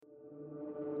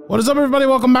What is up, everybody?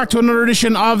 Welcome back to another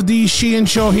edition of the Sheehan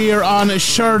Show here on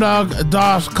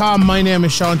Sherdog.com. My name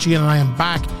is Sean Sheehan and I am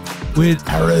back with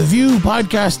a review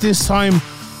podcast, this time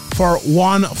for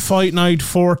One Fight Night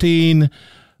 14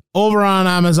 over on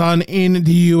Amazon in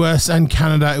the US and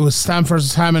Canada. It was Stamp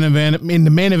vs. Hammond in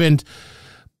the main event,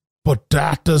 but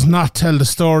that does not tell the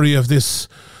story of this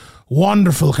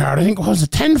wonderful card. I think it was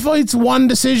 10 fights, 1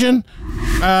 decision.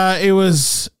 It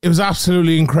was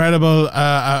absolutely incredible.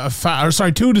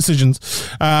 2 decisions.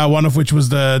 One of which was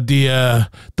the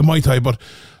Muay Thai, but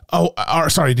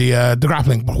the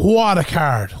grappling. But what a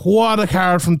card! What a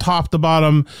card from top to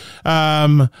bottom.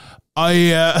 I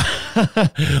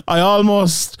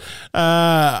almost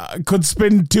could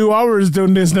spend 2 hours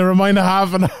doing this, never mind a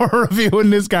half an hour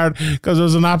reviewing this card, because it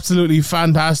was an absolutely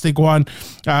fantastic one.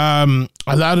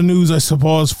 A lot of news, I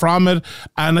suppose, from it,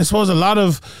 and I suppose a lot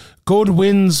of good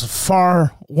wins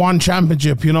for one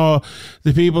championship. You know,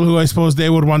 the people who I suppose they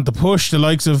would want to push, the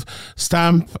likes of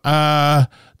Stamp, the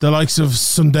likes of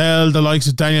Sundell, the likes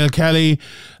of Daniel Kelly,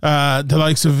 the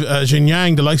likes of Jin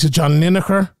Yang, the likes of John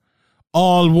Lineker,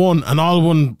 all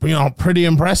won, you know, pretty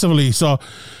impressively. So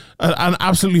an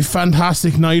absolutely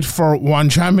fantastic night for one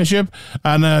championship,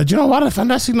 and do you know what, a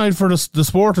fantastic night for the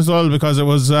sport as well, because it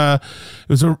was a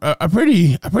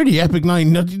pretty epic night.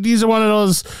 Now, these are one of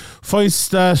those fights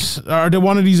that are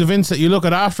one of these events that you look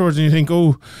at afterwards and you think,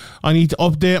 oh, I need to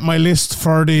update my list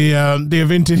for the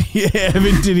event of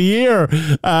the year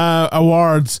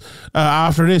awards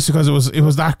after this, because it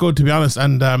was that good, to be honest.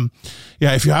 And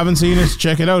yeah, if you haven't seen it,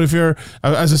 check it out. If you're,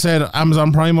 as I said,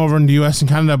 Amazon Prime over in the US and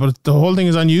Canada, but the whole thing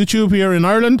is on YouTube here in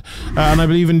Ireland, and I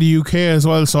believe in the UK as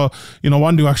well. So, you know,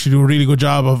 one do actually do a really good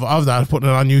job of that, putting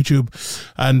it on YouTube,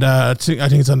 and I think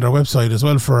it's on their website as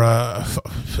well for a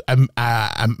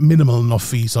minimal enough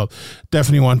fee. So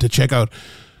definitely want to check out.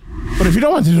 But if you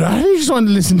don't want to do that, you just want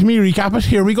to listen to me recap it,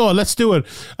 here we go. Let's do it.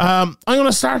 I'm going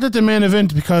to start at the main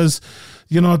event, because,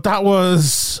 you know, that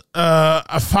was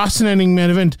a fascinating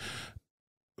main event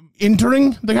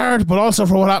entering the card, but also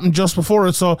for what happened just before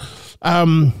it. So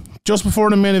just before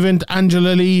the main event,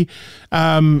 Angela Lee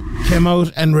came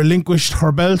out and relinquished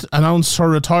her belt, announced her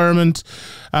retirement,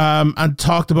 and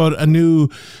talked about a new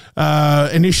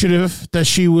initiative that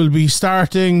she will be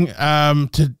starting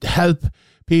to help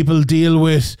people deal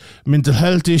with mental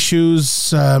health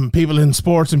issues, people in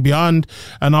sports and beyond,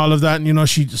 and all of that. And, you know,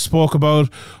 she spoke about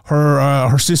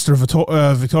her sister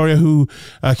Victoria, who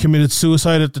committed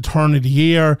suicide at the turn of the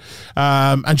year,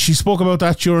 and she spoke about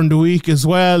that during the week as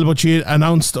well. But she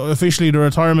announced officially the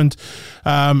retirement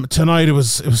tonight. It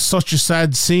was such a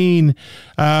sad scene.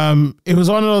 It was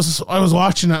one of those, I was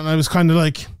watching it and I was kind of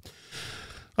like,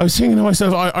 I was thinking to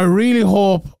myself, I really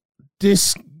hope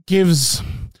this gives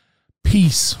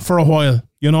peace for a while,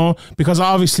 you know, because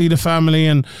obviously the family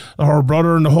and her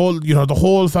brother and the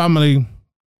whole family,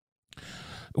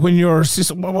 when your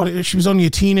sister, she was only a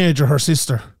teenager, her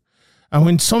sister, and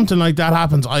when something like that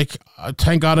happens, I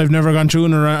thank God I've never gone through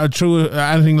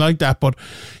anything like that, but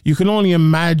you can only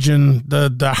imagine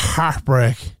the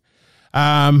heartbreak,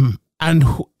 and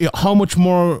how much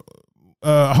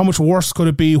worse could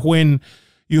it be when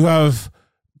you have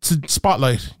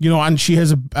spotlight, you know, and she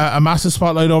has a massive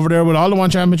spotlight over there with all the one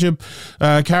championship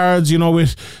cards, you know,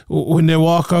 with when they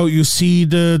walk out, you see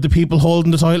the people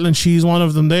holding the title, and she's one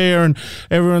of them there, and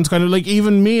everyone's kind of like,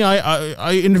 even me,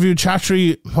 I interviewed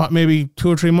Chatri maybe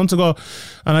 2 or 3 months ago,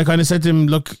 and I kind of said to him,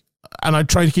 look, and I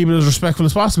try to keep it as respectful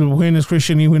as possible, when is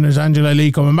Christian, when is Angela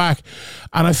Lee coming back?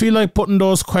 And I feel like putting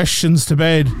those questions to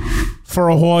bed for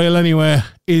a while anyway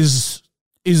is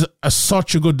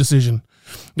such a good decision.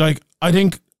 Like, I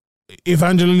think if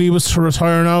Angela Lee was to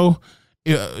retire now,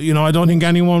 you know, I don't think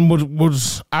anyone would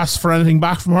ask for anything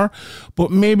back from her.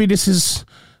 But maybe this is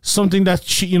something that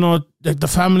she, you know, that the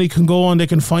family can go on, they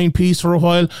can find peace for a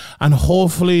while, and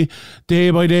hopefully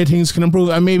day by day things can improve.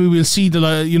 And maybe we'll see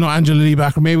Angela Lee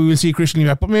back, or maybe we'll see Christian Lee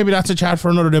back. But maybe that's a chat for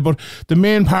another day. But the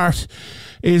main part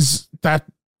is that,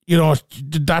 you know,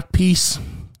 that peace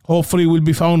hopefully will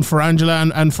be found for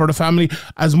Angela and for the family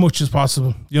as much as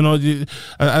possible, you know,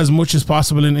 as much as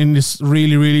possible in this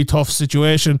really, really tough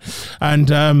situation.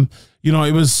 And, you know,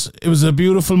 it was a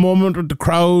beautiful moment with the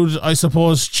crowd, I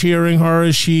suppose, cheering her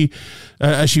as she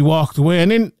walked away.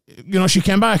 And then, you know, she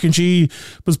came back and she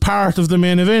was part of the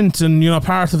main event and, you know,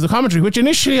 part of the commentary, which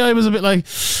initially I was a bit like,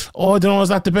 oh, I don't know, is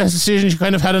that the best decision? She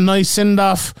kind of had a nice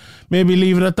send-off, maybe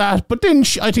leave it at that. But then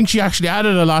I think she actually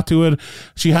added a lot to it.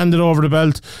 She handed over the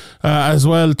belt as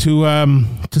well to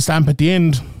Stamp at the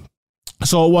end.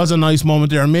 So it was a nice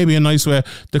moment there, and maybe a nice way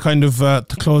to kind of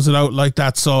to close it out like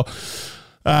that. So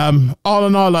all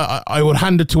in all, I would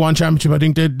hand it to One Championship. I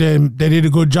think they did a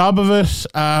good job of it.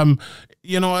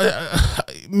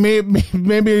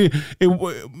 Maybe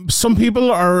some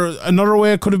people, or another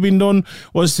way it could have been done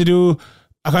was to do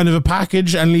a kind of a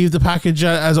package and leave the package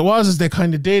as it was, as they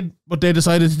kind of did, but they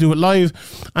decided to do it live,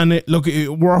 and it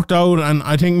worked out. And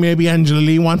I think maybe Angela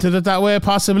Lee wanted it that way,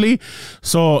 possibly.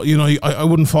 So I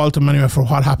wouldn't fault them anyway for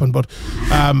what happened. But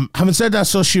having said that,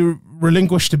 so she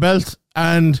relinquished the belt,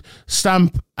 and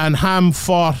Stamp and Ham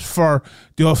fought for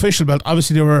the official belt.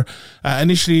 Obviously, they were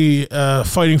initially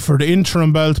fighting for the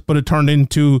interim belt, but it turned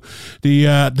into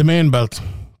the main belt.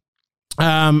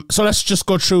 So let's just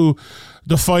go through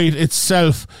the fight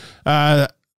itself.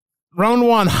 Round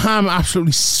one, Ham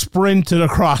absolutely sprinted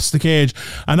across the cage,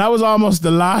 and that was almost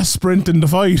the last sprint in the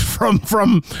fight from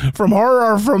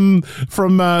her, or from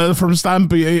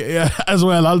Stampy as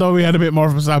well. Although we had a bit more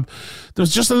from Stamp, there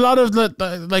was just a lot of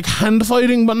like hand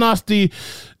fighting, but not the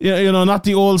not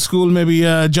the old school maybe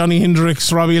Johnny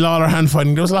Hendricks, Robbie Lawler hand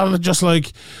fighting. There was a lot of just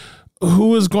like,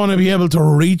 who is going to be able to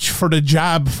reach for the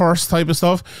jab first type of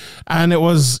stuff, and it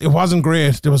wasn't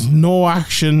great. There was no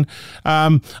action,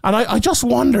 and I just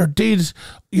wonder, did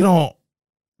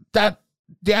that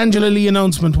the Angela Lee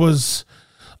announcement was.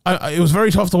 It was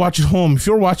very tough to watch at home. If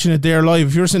you're watching it there live,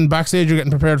 if you're sitting backstage, you're getting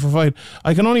prepared for a fight.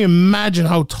 I can only imagine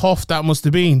how tough that must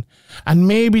have been, and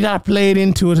maybe that played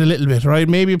into it a little bit, right?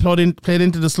 Maybe it played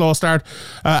into the slow start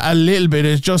a little bit.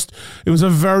 It was a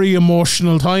very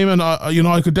emotional time, and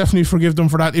I could definitely forgive them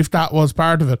for that if that was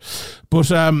part of it. But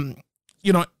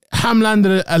Ham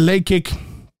landed a leg kick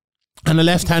and a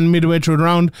left hand midway through the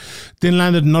round, then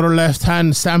landed another left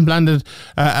hand. Stamp landed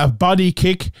a body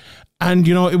kick. And,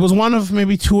 it was one of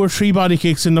maybe 2 or 3 body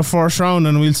kicks in the first round,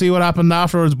 and we'll see what happened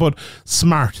afterwards, but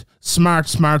smart.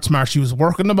 She was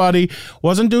working the body,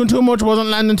 wasn't doing too much, wasn't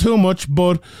landing too much,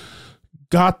 but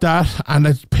got that, and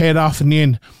it paid off in the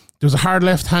end. There was a hard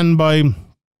left hand by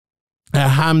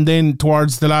Ham then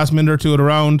towards the last minute or two of the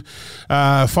round,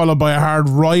 followed by a hard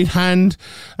right hand,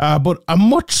 but a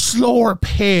much slower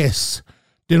pace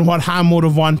than what Ham would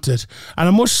have wanted, and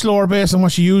a much slower pace than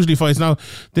what she usually fights. Now,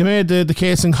 they made the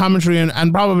case in commentary,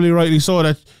 and probably rightly so,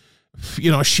 that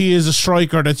she is a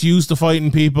striker that's used to fighting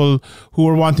people who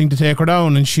are wanting to take her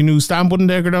down, and she knew Stamp wouldn't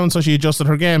take her down, so she adjusted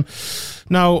her game.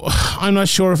 Now, I'm not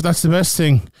sure if that's the best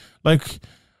thing. Like,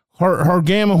 her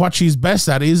game and what she's best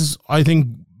at is, I think,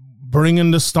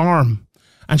 bringing the storm.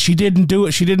 And she didn't do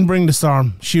it. She didn't bring the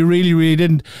storm. She really, really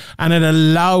didn't. And it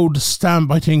allowed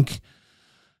Stamp, I think,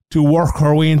 to work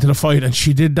her way into the fight, and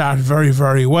she did that very,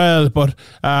 very well. But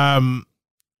at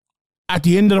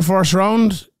the end of the first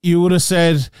round, you would have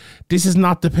said, this is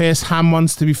not the pace Ham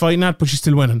wants to be fighting at, but she's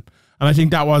still winning. And I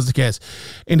think that was the case.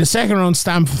 In the second round,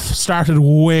 Stamp started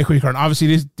way quicker. And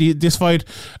obviously this fight,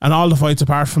 and all the fights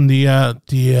apart from the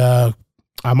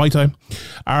Muay Thai,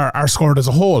 are scored as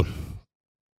a whole.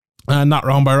 Not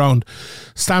round by round.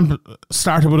 Stamp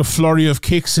started with a flurry of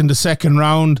kicks in the second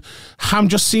round. Ham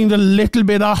just seemed a little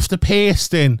bit off the pace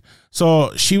then.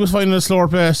 So she was fighting at a slower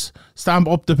pace, Stamp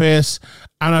up the pace,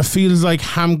 and it feels like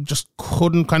Ham just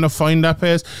couldn't kind of find that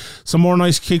pace. Some more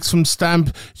nice kicks from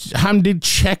Stamp. Ham did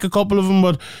check a couple of them,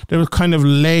 but there was kind of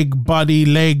leg,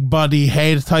 body,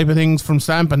 head type of things from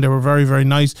Stamp, and they were very, very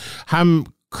nice. Ham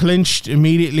clinched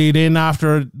immediately then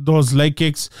after those leg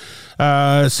kicks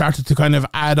started to kind of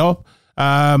add up,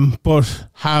 but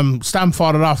Stamp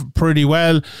fought it off pretty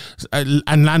well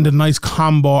and landed a nice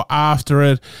combo after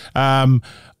it, and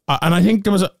I think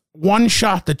there was one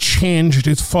shot that changed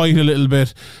his fight a little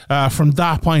bit from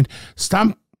that point.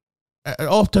 Stamp,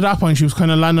 up to that point, she was kind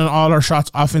of landing all her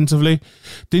shots offensively.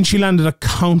 Then she landed a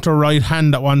counter right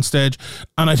hand at one stage,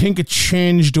 and I think it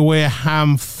changed the way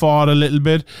Ham fought a little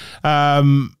bit.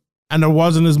 And there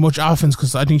wasn't as much offense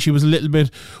because I think she was a little bit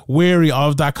wary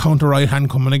of that counter right hand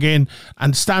coming again.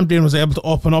 And Stamp then was able to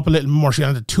open up a little more. She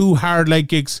landed 2 hard leg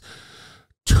kicks,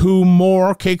 2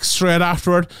 more kicks straight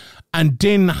afterward, and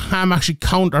then Ham actually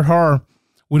countered her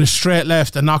with a straight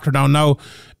left and knocked her down. Now,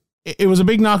 it was a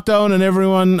big knockdown, and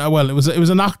everyone, it was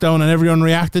a knockdown, and everyone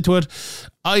reacted to it.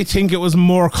 I think it was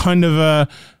more kind of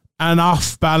an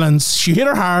off balance. She hit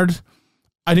her hard.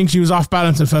 I think she was off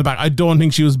balance and fell back. I don't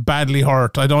think she was badly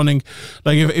hurt. I don't think,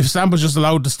 like, if Stamp was just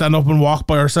allowed to stand up and walk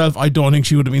by herself, I don't think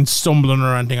she would have been stumbling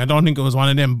or anything. I don't think it was one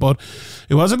of them, but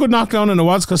it was a good knockdown, and it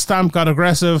was because Stamp got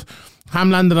aggressive. Ham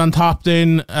landed on top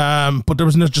then, but there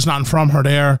was just nothing from her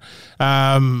there.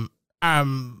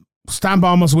 Stamp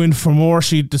almost went for more.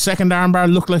 The second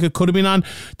armbar looked like it could have been on.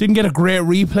 Didn't get a great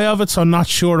replay of it, so I'm not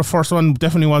sure. The first one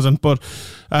definitely wasn't, but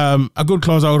a good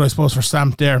closeout, I suppose, for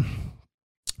Stamp there.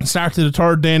 Started the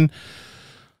third then.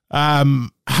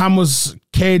 Ham was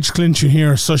cage clinching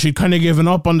here. So she'd kind of given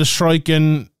up on the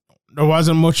striking. There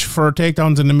wasn't much for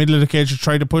takedowns in the middle of the cage to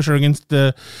try to push her against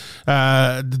the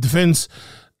defense.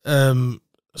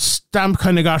 Stamp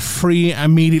kind of got free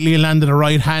immediately and landed a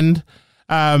right hand.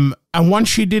 And once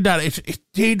she did that, it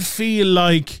did feel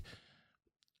like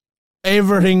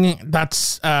everything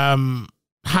that's Ham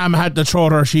had to throw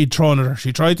at her, she'd thrown at her.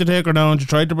 She tried to take her down. She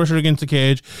tried to push her against the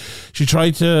cage. She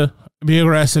tried to be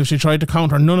aggressive. She tried to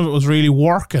counter. None of it was really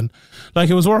working. Like,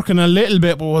 it was working a little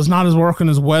bit, but was not as working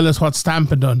as well as what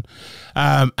Stamp had done.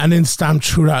 And then Stamp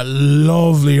threw that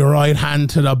lovely right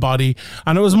hand to the body.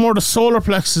 And it was more the solar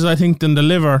plexus, I think, than the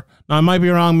liver. Now, I might be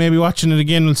wrong. Maybe watching it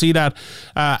again, we'll see that.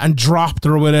 And dropped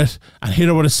her with it and hit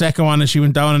her with a second one, and she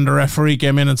went down, and the referee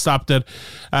came in and stopped it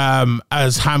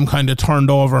as Ham kind of turned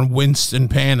over and winced in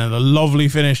pain. And a lovely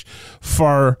finish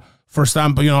for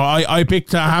Stamp. But, you know, I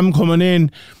picked Ham coming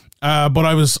in. But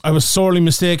I was sorely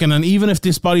mistaken, and even if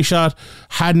this body shot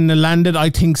hadn't landed, I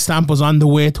think Stamp was on the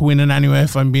way to winning anyway,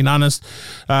 if I'm being honest.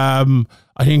 I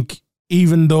think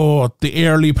even though the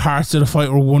early parts of the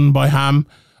fight were won by Ham,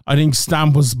 I think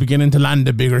Stamp was beginning to land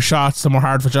the bigger shots, the more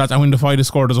hard-fought shots, and when the fight is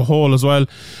scored as a whole as well.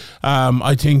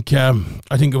 I think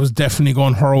it was definitely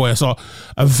going her way. So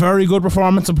a very good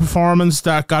performance, a performance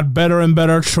that got better and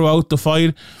better throughout the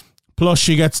fight. Plus,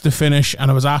 she gets the finish, and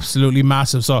it was absolutely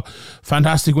massive. So,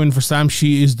 fantastic win for Stamp.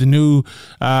 She is the new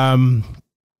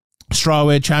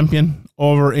strawweight champion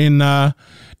over in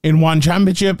one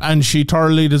championship, and she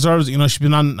thoroughly deserves it. You know, she's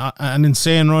been on an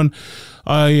insane run.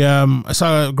 I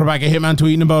saw Rebecca Hitman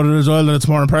tweeting about it as well, that it's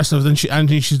more impressive than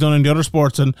anything she's done in the other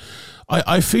sports. And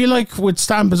I feel like with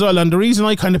Stamp as well, and the reason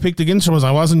I kind of picked against her was I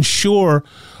wasn't sure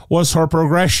was her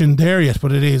progression there yet,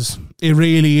 but it is. It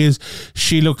really is.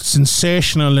 She looked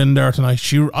sensational in there tonight.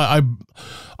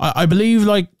 I believe,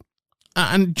 like,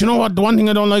 and do you know what? The one thing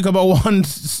I don't like about one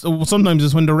sometimes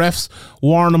is when the refs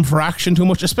warn them for action too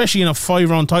much, especially in a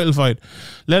 5-round title fight.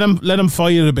 Let them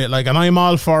fight it a bit. Like, and I'm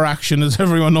all for action, as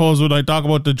everyone knows when I talk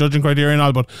about the judging criteria and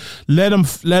all. But let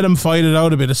them fight it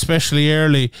out a bit, especially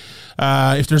early.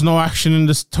 If there's no action in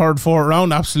this third, fourth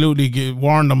round, absolutely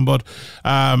warn them. But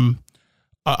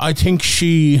I think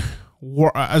she,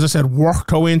 as I said, worked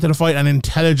her way into the fight and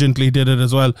intelligently did it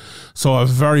as well. So a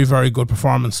very, very good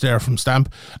performance there from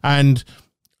Stamp. And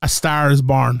a star is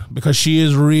born, because she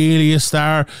is really a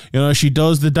star. You know, she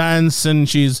does the dance and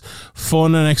she's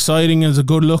fun and exciting and is a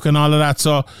good look and all of that.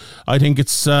 So I think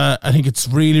it's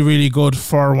really, really good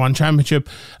for one championship.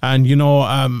 And, you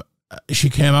know, she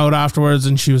came out afterwards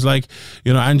and she was like,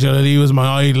 you know, Angela Lee was my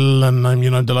idol, and I'm, you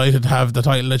know, delighted to have the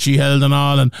title that she held and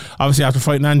all. And obviously after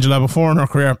fighting Angela before in her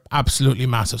career, absolutely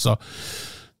massive. So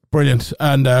brilliant,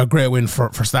 and a great win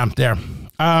for Stamp there.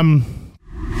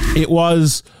 It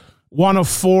was one of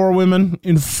 4 women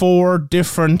in 4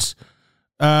 different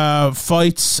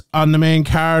fights on the main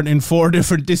card in 4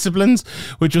 different disciplines,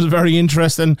 which was very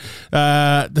interesting.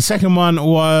 The second one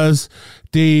was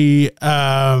the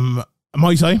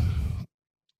Muay Thai.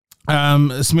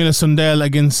 Smila Sundell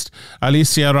against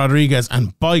Alicia Rodriguez,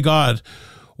 and by God,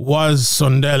 was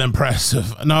Sundell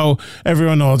impressive. Now,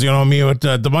 everyone knows, you know, me with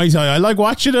the Muay Thai. I like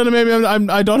watching it, and maybe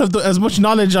I don't have as much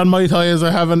knowledge on Muay Thai as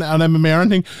I have on MMA or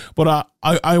anything, but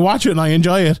I watch it and I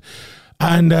enjoy it.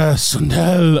 And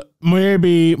Sundell,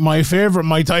 maybe my favourite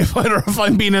Muay Thai fighter, if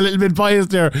I'm being a little bit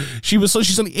biased there.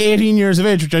 She's only 18 years of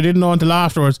age, which I didn't know until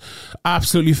afterwards.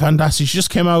 Absolutely fantastic. She just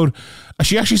came out.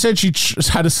 She actually said she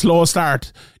had a slow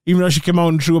start, even though she came out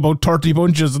and threw about 30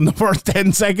 punches in the first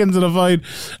 10 seconds of the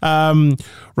fight.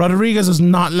 Rodriguez was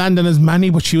not landing as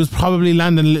many, but she was probably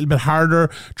landing a little bit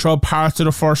harder throughout parts of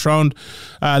the first round.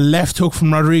 Left hook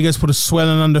from Rodriguez put a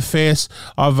swelling on the face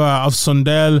of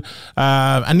Sundell.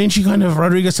 And then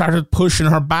Rodriguez started pushing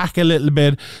her back a little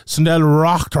bit. Sundell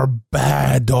rocked her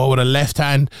bad, though, with a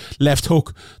left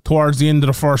hook towards the end of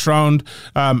the first round.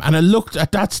 And it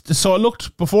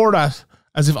looked before that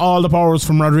as if all the power was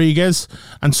from Rodriguez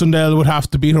and Sundell would have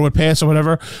to beat her with pace or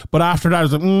whatever. But after that, it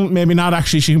was like, maybe not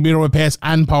actually. She can beat her with pace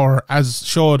and power, as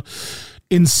showed.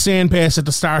 Insane pace at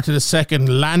the start of the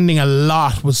second, landing a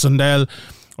lot with Sundell.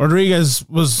 Rodriguez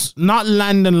was not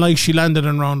landing like she landed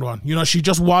in round 1. You know, she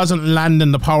just wasn't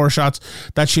landing the power shots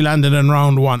that she landed in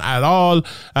round 1 at all.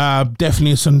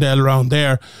 Definitely a Sundell round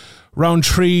there. Round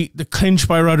 3, the clinch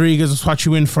by Rodriguez is what she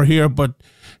went for here, but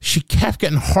she kept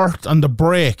getting hurt on the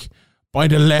break by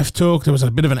the left hook. There was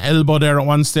a bit of an elbow there at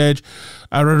one stage.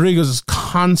 Rodriguez was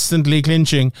constantly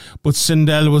clinching, but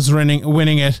Sundell was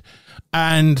winning it.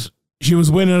 And she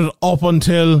was winning it up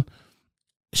until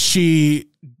she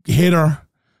hit her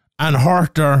and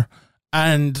hurt her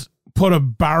and put a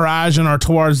barrage on her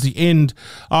towards the end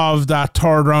of that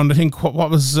third round. I think what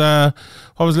was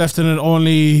left in it,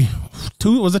 only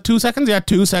 2 seconds? Yeah,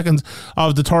 2 seconds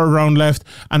of the third round left,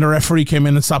 and the referee came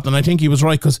in and stopped. And I think he was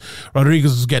right, because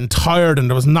Rodriguez was getting tired and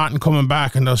there was nothing coming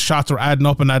back, and those shots were adding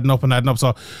up.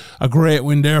 So a great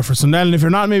win there for Sundell. And if you're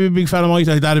not maybe a big fan of Muay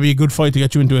Thai, that'd be a good fight to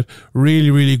get you into it.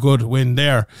 Really, really good win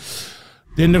there.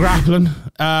 Then the grappling,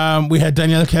 we had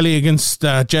Danielle Kelly against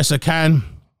Jessica Khan.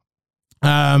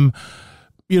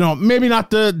 Maybe not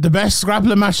the best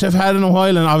grappling match I've had in a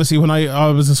while. And obviously when I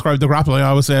always describe the grappling, I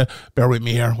always say, bear with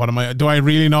me here. Do I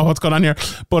really know what's going on here?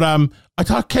 But I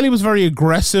thought Kelly was very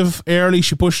aggressive early.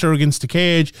 She pushed her against the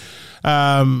cage.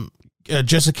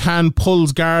 Jessica Khan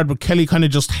pulls guard, but Kelly kind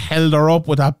of just held her up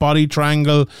with that body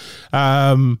triangle.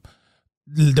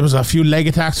 There was a few leg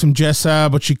attacks from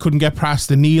Jessa, but she couldn't get past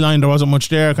the knee line. There wasn't much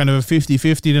there, kind of a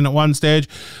 50-50 then at one stage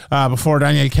before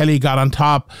Danielle Kelly got on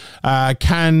top.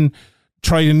 Khan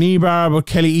tried a knee bar, but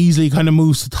Kelly easily kind of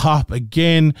moves to top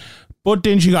again. But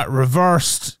then she got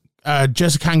reversed.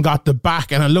 Jessica Khan got the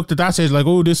back, and I looked at that stage like,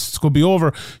 oh, this could be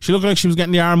over. She looked like she was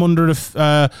getting the arm under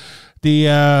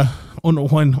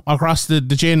across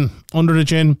the chin, under the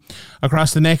chin,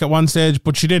 across the neck at one stage,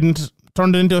 but she didn't.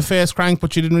 Turned it into a face crank,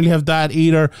 but she didn't really have that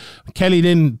either. Kelly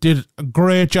then did a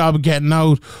great job of getting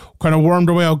out, kind of wormed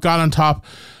her way out, got on top,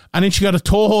 and then she got a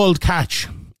toe hold catch,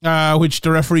 which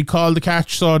the referee called the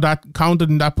catch, so that counted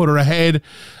and that put her ahead.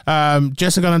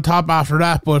 Jessica got on top after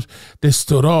that, but they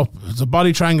stood up. It was a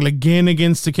body triangle again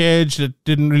against the cage that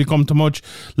didn't really come to much.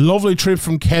 Lovely trip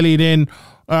from Kelly then.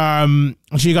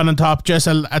 She got on top.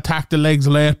 Jessa attacked the legs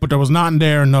late, but there was nothing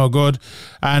there, no good.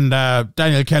 And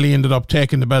Danielle Kelly ended up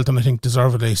taking the belt, and I think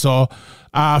deservedly. So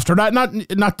after that,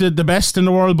 not the best in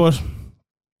the world, but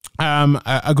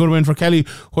a good win for Kelly,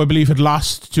 who I believe had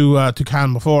lost to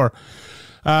Khan before.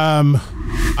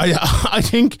 I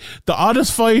think the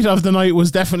oddest fight of the night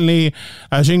was definitely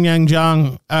Xingyang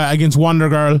Zhang against Wonder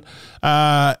Girl.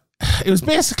 It was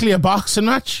basically a boxing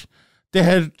match. They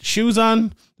had shoes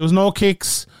on. There was no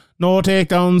kicks, no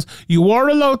takedowns. You were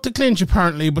allowed to clinch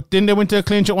apparently, but then they went to a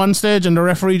clinch at one stage and the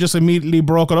referee just immediately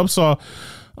broke it up. So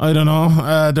I don't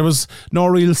know. There was no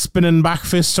real spinning back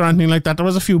fists or anything like that. There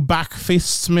was a few back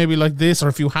fists maybe like this, or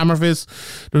a few hammer fists.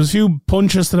 There was a few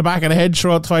punches to the back of the head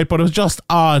throughout the fight, but it was just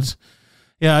odd.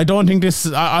 Yeah, I don't think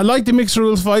this... I like the mixed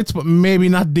rules fights, but maybe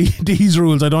not these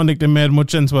rules. I don't think they made much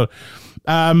sense, but...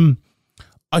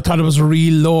 I thought it was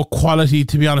real low quality,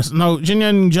 to be honest. Now,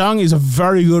 Xingyang Zhang is a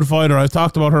very good fighter. I've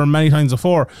talked about her many times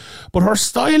before. But her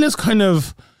style is kind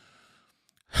of,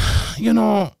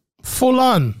 full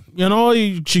on.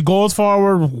 She goes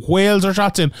forward, whales her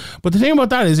shots in. But the thing about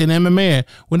that is, in MMA,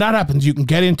 when that happens, you can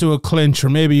get into a clinch, or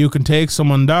maybe you can take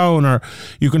someone down, or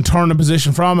you can turn a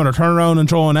position from it, or turn around and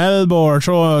throw an elbow, or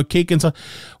throw a kick inside.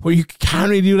 Well, you can't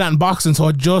really do that in boxing, so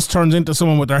it just turns into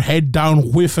someone with their head down,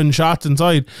 whiffing shots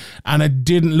inside. And it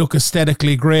didn't look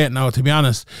aesthetically great now, to be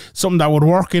honest. Something that would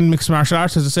work in mixed martial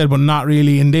arts, as I said, but not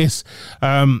really in this.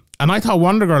 And I thought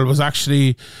Wonder Girl was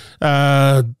actually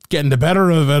getting the better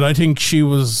of it. I think she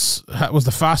was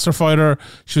the faster fighter.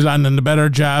 She was landing the better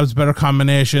jabs, better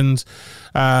combinations.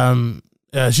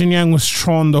 Xingyang was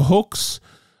throwing the hooks,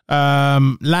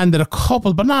 landed a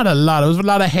couple, but not a lot. It was a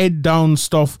lot of head down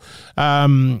stuff.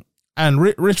 And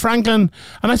Rich Franklin,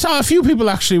 and I saw a few people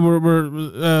actually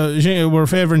were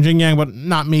favouring Xingyang, but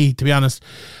not me, to be honest.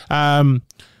 The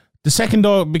second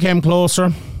though became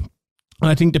closer. And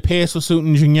I think the pace was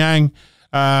suiting Xingyang.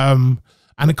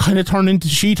 And it kind of turned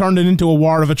it into a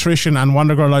war of attrition, and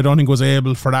Wonder Girl, I don't think, was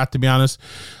able for that, to be honest.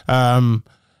 Now,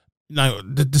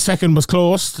 the second was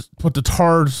close, but the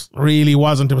third really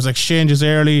wasn't. There was exchanges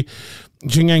early.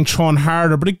 Xingyang throwing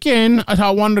harder. But again, I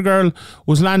thought Wonder Girl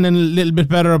was landing a little bit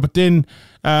better, but then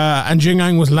and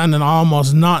Xingyang was landing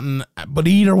almost nothing. But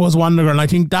either was Wonder Girl. And I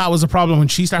think that was the problem. When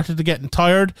she started to get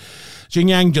tired,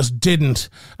 Xingyang just didn't.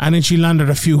 And then she landed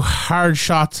a few hard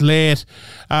shots late.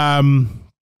 And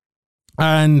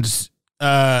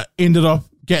ended up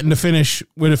getting the finish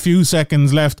with a few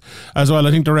seconds left as well.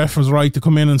 I think the ref was right to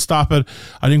come in and stop it.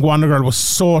 I think Wonder Girl was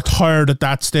so tired at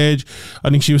that stage. I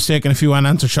think she was taking a few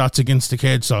unanswered shots against the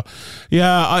cage. So,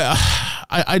 yeah,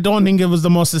 I don't think it was the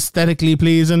most aesthetically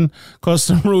pleasing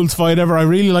custom rules fight ever. I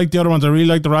really like the other ones. I really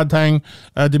like the Rodtang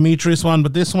Demetrius one,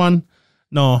 but this one,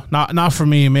 no, not for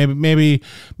me. Maybe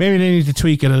they need to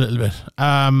tweak it a little bit.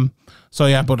 So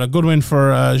yeah, but a good win for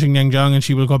Xingyang Zhang, and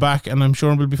she will go back, and I'm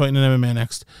sure we'll be fighting in MMA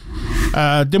next.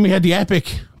 Then we had the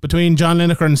epic between John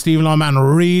Lineker and Stephen Lawman.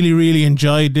 Really, really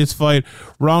enjoyed this fight.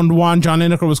 Round 1, John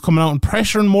Lineker was coming out and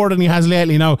pressuring more than he has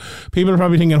lately. Now, people are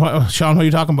probably thinking, Sean, what are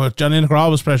you talking about? John Lineker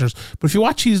always pressures. But if you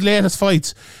watch his latest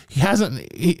fights,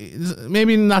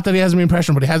 maybe not that he hasn't been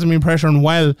pressuring, but he hasn't been pressuring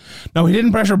well. Now, he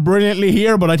didn't pressure brilliantly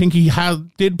here, but I think he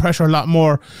did pressure a lot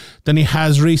more than he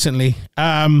has recently.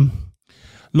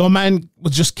 Lawman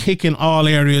was just kicking all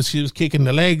areas. He was kicking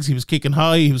the legs, he was kicking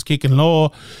high, he was kicking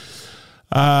low.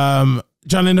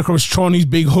 John Lineker was throwing these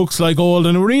big hooks like old,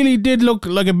 and it really did look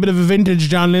like a bit of a vintage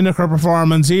John Lineker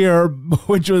performance here,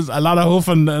 which was a lot of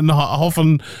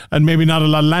huffing and maybe not a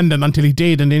lot of landing until he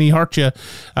did, and then he hurt you.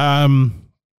 Lawman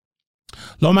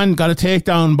got a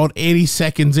takedown about 80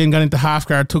 seconds in, got into half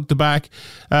guard, took the back.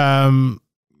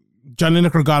 John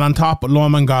Lineker got on top, but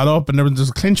Lawman got up, and there was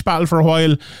a clinch battle for a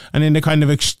while, and then they kind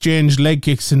of exchanged leg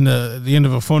kicks in the end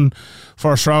of a fun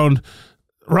first round.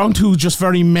 Round 2, just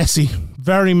very messy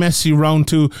round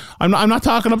 2. I'm not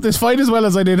talking up this fight as well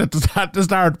as I did at the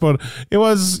start, but it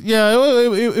was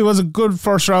a good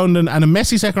first round and a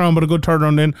messy second round, but a good third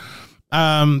round in.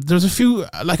 There's a few,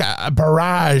 like a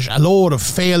barrage, a load of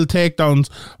failed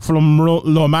takedowns from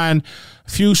Lawman. A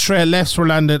few straight lefts were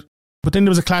landed, but then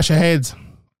there was a clash of heads.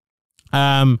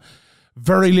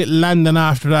 Very little landing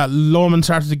after that. Lawman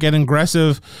started to get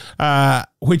aggressive,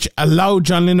 which allowed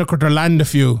John Lineker to land a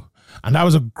few. And that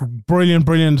was a brilliant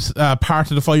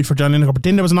part of the fight for John Lineker. But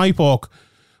then there was an eye poke,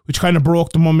 which kind of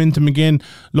broke the momentum again.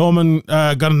 Lawman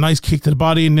got a nice kick to the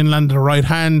body and then landed a right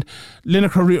hand.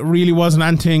 Lineker really wasn't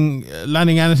landing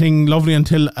anything lovely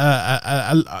until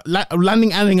a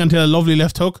lovely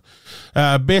left hook.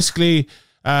 Basically,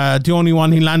 the only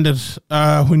one he landed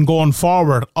when going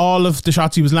forward. All of the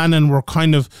shots he was landing were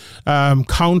kind of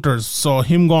counters, so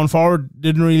him going forward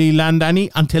didn't really land any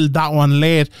until that one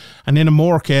late, and then a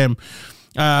more came.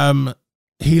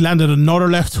 He landed another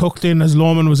left hook then as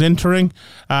Lawman was entering,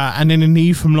 and then a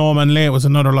knee from Lawman late was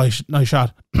another nice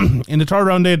shot. In the third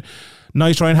round,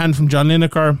 nice right hand from John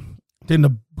Lineker. Then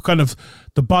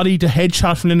the body to head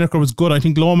shot from Lineker was good. I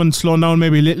think Lawman slowed down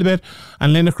maybe a little bit,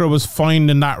 and Lineker was fine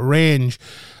in that range.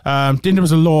 Then there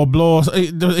was a low blow.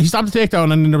 He stopped the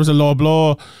takedown, and then there was a low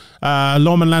blow.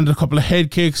 Lawman landed a couple of head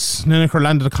kicks. Lineker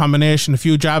landed a combination, a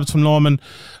few jabs from Lawman.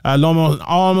 Lawman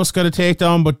almost got a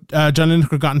takedown, but John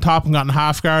Lineker got on top and got in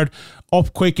half guard.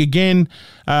 Up quick again.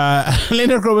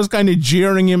 Lineker was kind of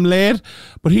jeering him late,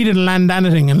 but he didn't land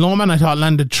anything. And Lawman, I thought,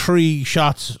 landed 3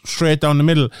 shots straight down the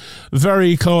middle.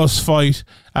 Very close fight.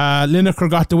 Lineker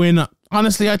got the win.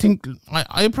 Honestly, I think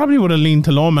I probably would have leaned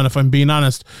to Lawman if I'm being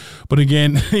honest. But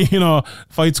again,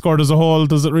 fight scored as a whole,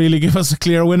 does it really give us a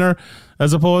clear winner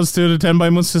as opposed to the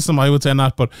 10-by-month system? I would say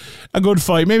not, but a good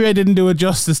fight. Maybe I didn't do it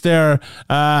justice there,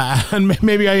 and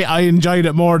maybe I enjoyed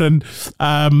it more than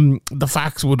the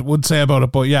facts would say about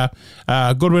it. But yeah,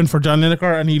 good win for John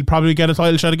Lineker, and he'll probably get a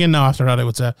title shot again now after that, I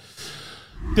would say.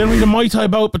 Then we had a Muay Thai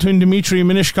bout between Dmitry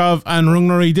Minishkov and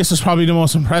Rungnari. This was probably the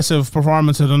most impressive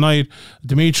performance of the night.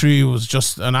 Dmitry was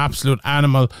just an absolute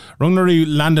animal. Rungnari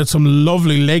landed some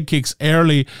lovely leg kicks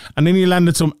early, and then he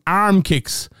landed some arm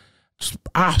kicks. Just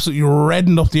absolutely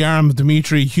reddened up the arm of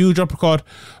Dmitry. Huge uppercut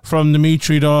from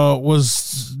Dmitry, though,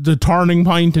 was the turning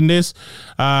point in this.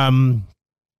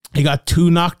 He got 2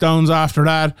 knockdowns after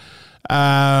that.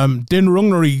 Then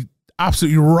Rungnari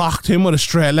absolutely rocked him with a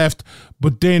straight left,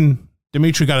 but then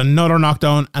Dmitry got another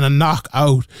knockdown and a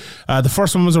knockout. The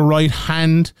first one was a right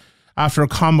hand after a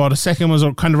combo. The second was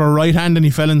a kind of a right hand and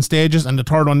he fell in stages. And the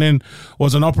third one then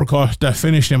was an uppercut that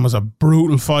finished him. It was a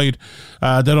brutal fight.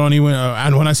 That only went,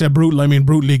 and when I say brutal, I mean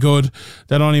brutally good.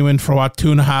 That only went for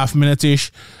 2.5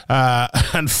 minutes-ish.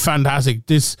 And fantastic.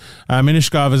 This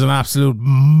Minishkov is an absolute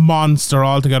monster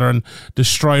altogether and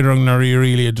destroyed Rungnari,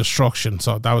 really a destruction.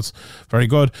 So that was very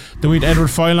good. Then we had Edward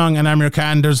Foylong and Amir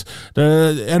Khan.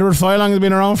 Edward Foylong has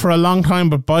been around for a long time,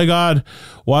 but by God,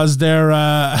 was there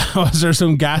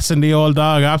some gas in the old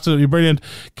dog? Absolutely brilliant.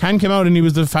 Khan came out and he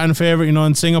was the fan favourite,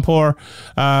 in Singapore.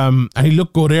 And he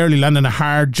looked good early, landing a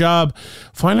hard job.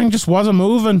 Foylong just wasn't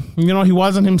moving. He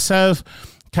wasn't himself.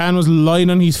 Khan was light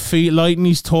on his feet, light on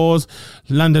his toes,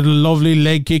 landed a lovely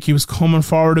leg kick. He was coming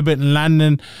forward a bit and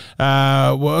landing.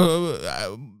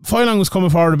 Foylong was coming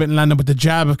forward a bit and landing, but the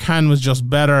jab of Khan was just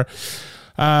better.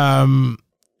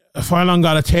 Foylong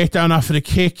got a takedown after the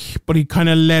kick, but he kind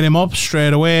of let him up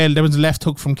straight away. There was a left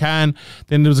hook from Khan.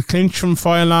 Then there was a clinch from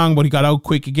Foylong, but he got out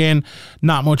quick again.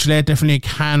 Not much late. Definitely a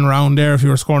Khan round there if you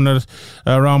were scoring it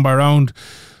round by round.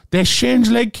 They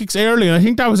exchanged leg kicks early, and I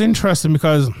think that was interesting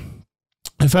because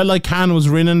I felt like Khan was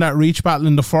winning that reach battle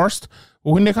in the first,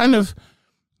 but when they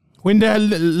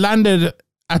landed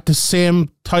at the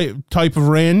same type of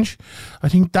range. I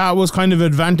think that was kind of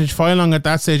advantage Fylong at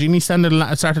that stage, and he started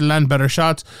to land better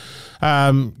shots.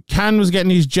 Can was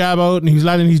getting his jab out and he was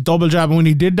landing his double jab, and when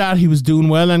he did that, he was doing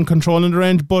well and controlling the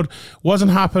range, but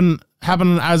wasn't happening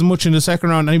as much in the second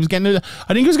round, and I think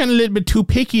he was getting a little bit too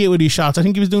picky with his shots. I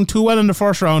think he was doing too well in the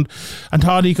first round and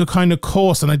thought he could kind of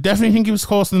coast, and I definitely think he was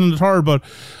coasting in the third, but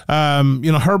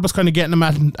Herb was kind of getting him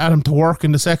at him to work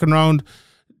in the second round.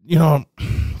 They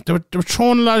were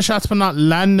throwing a lot of shots but not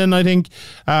landing, I think,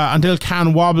 until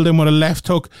Can wobbled him with a left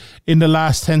hook in the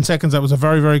last 10 seconds. That was a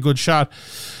very, very good shot.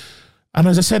 And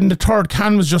as I said, in the third,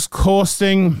 Can was just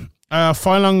coasting.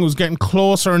 Fylong was getting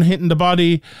closer and hitting the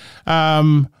body.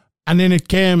 And then it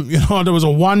came, there was a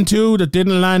 1-2 that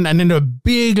didn't land, and then a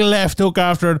big left hook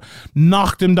after it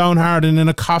knocked him down hard, and then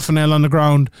a coffin nail on the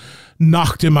ground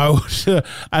knocked him out.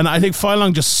 And I think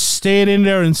Fylong just stayed in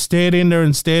there and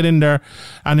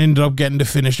ended up getting the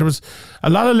finish. There was a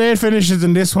lot of late finishes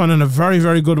in this one and a very,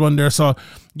 very good one there. So,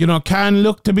 Can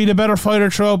look to be the better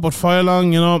fighter throughout, but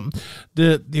Fylong,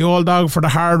 the old dog for the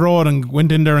hard road, and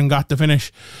went in there and got the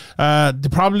finish.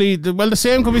 The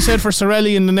same could be said for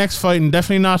Sorelli in the next fight, and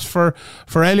definitely not for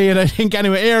Elliott, I think,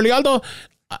 anyway, early, although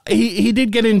he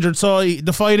did get injured, so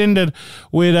the fight ended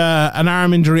with an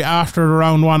arm injury after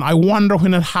round one. I wonder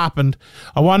when it happened.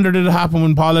 I wonder did it happen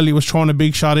when Paul Elliott was throwing a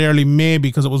big shot early? Maybe,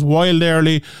 because it was wild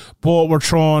early, both were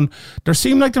thrown. There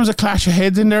seemed like there was a clash of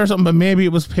heads in there or something, but maybe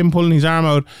it was him pulling his arm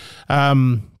out.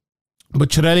 But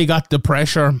Chiarelli got the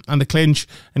pressure and the clinch,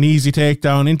 an easy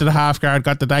takedown into the half guard,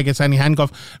 got the Dagestani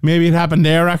handcuff. Maybe it happened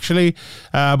there, actually.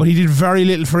 But he did very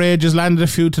little for ages, landed a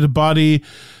few to the body,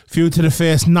 few to the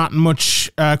face, not much.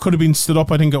 Could have been stood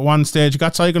up, I think, at one stage.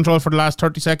 Got side control for the last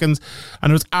 30 seconds, and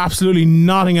there was absolutely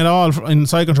nothing at all in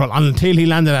side control until he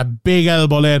landed a big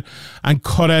elbow late and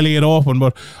cut Elliott open.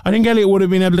 But I think Elliott would have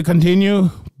been able to continue,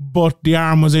 but the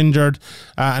arm was injured,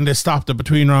 and they stopped it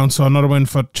between rounds. So another win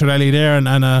for Chiarelli there, and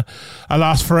a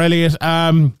loss for Elliott.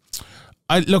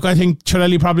 I think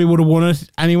Chiarelli probably would have won it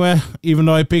anyway, even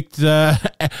though I picked I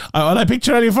picked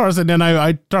Chiarelli first, and then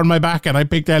I turned my back and I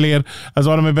picked Elliott as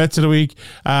one of my bets of the week.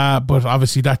 But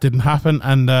obviously that didn't happen,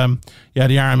 and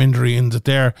the arm injury ends it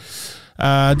there.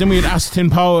 Then we had Asatin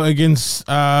Pao against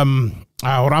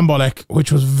Rambolek,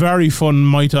 which was very fun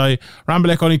Muay Thai.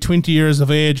 Rambolek, only 20 years of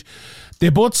age. They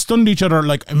both stunned each other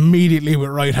immediately with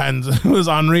right hands. It was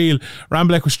unreal.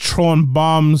 Rambolek was throwing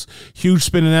bombs, huge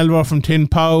spinning elbow from Tin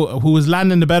Pao, who was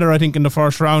landing the better, I think, in the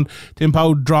first round. Tin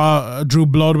Pao drew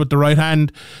blood with the right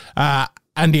hand, and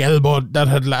the elbow that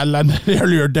had landed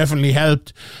earlier definitely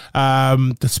helped.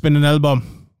 The spinning elbow.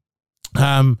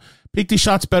 Picked his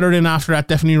shots better than after that,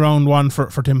 definitely round one for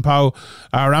Tin Pao.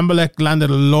 Rambolek landed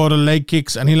a load of leg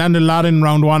kicks, and he landed a lot in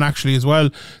round one actually as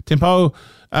well. Tin Pao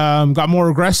got more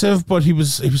aggressive, but he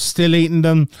was still eating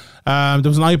them. There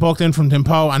was an eye poke in from Tin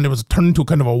Pao, and it was turned into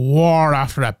kind of a war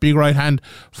after that big right hand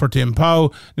for Tin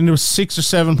Pao. Then there was 6 or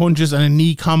 7 punches and a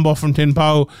knee combo from Tin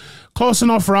Pao. Close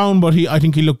enough round, but I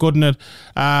think he looked good in it.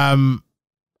 And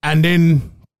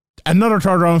then another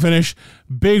third round finish,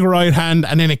 big right hand,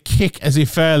 and then a kick as he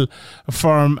fell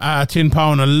from Tin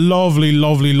Pao, and a lovely,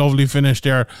 lovely, lovely finish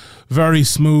there. Very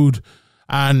smooth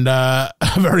and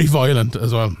very violent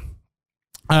as well.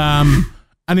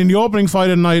 And in the opening fight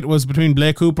of the night was between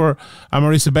Blake Cooper and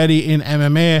Maurice Abedi in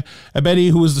MMA. Abedi,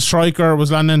 who was the striker,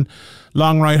 was landing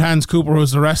long right hands. Cooper, who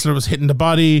was the wrestler, was hitting the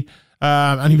body,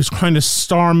 and he was kind of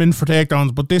storming for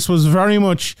takedowns. But this was very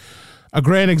much a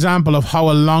great example of how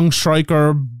a long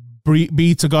striker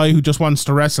beats a guy who just wants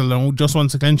to wrestle and who just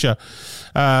wants to clinch you.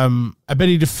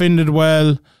 Abedi defended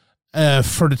well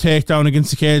for the takedown against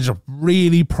the cage. A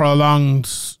really prolonged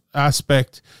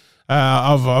aspect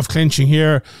of clinching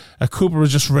here. Cooper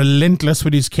was just relentless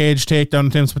with his cage takedown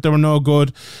attempts, but they were no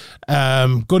good.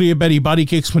 Goody Abedi body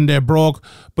kicks when they broke,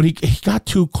 but he got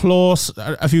too close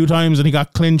a few times and he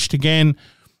got clinched again.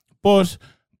 But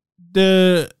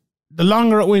the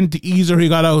longer it went, the easier he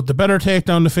got out. The better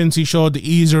takedown defense he showed, the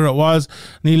easier it was.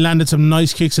 And he landed some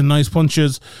nice kicks and nice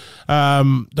punches.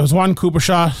 There was one Cooper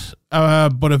shot,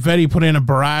 but Abedi put in a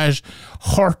barrage,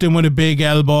 hurt him with a big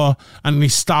elbow, and he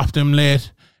stopped him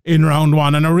late in round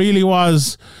one. And it really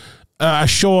was a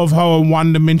show of how a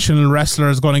one-dimensional wrestler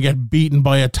is going to get beaten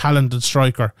by a talented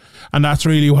striker. And that's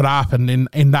really what happened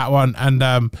in that one. And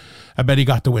I bet he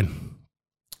got the win.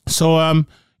 So,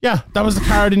 that was the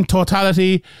card in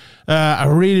totality. A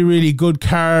really, really good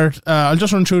card. I'll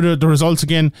just run through the results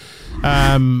again.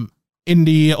 In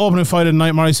the opening fight of the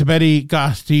night, Maurice Abedi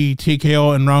got the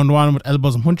TKO in round 1 with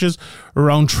elbows and punches.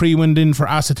 Round 3 went in for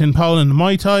Asatin Powell in the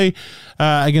Muay Thai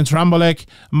against Rambolek.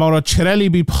 Mauro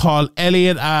Cirelli beat Paul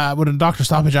Elliott with a doctor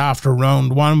stoppage after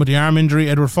round 1 with the arm injury.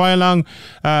 Edward Fayalong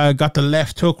got the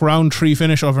left hook round 3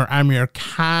 finish over Amir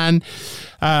Khan.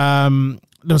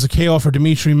 There was a KO for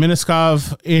Dmitry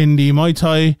Miniskov in the Muay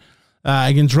Thai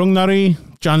against Rungnari.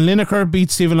 John Lineker beat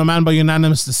Stephen Lohman by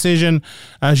unanimous decision.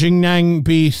 Xingnang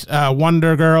beat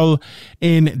Wonder Girl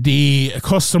in the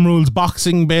custom rules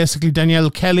boxing. Basically, Danielle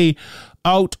Kelly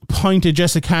outpointed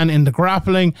Jessica Khan in the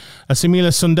grappling.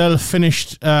 Simila Sundell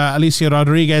finished Alicia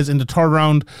Rodriguez in the third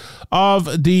round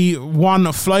of the one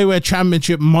flyweight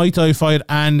championship Muay Thai fight,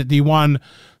 and the one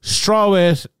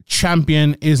strawweight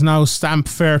champion is now Stamp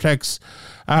Fairtex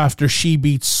after she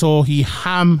beat Sohee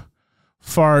Ham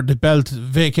for the belt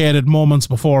vacated moments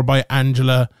before by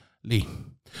Angela Lee.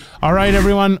 All right,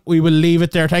 everyone, we will leave it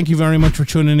there. Thank you very much for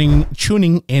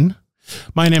tuning in.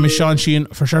 My name is Sean Sheehan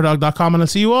for ShareDog.com, and I'll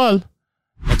see you all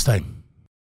next time.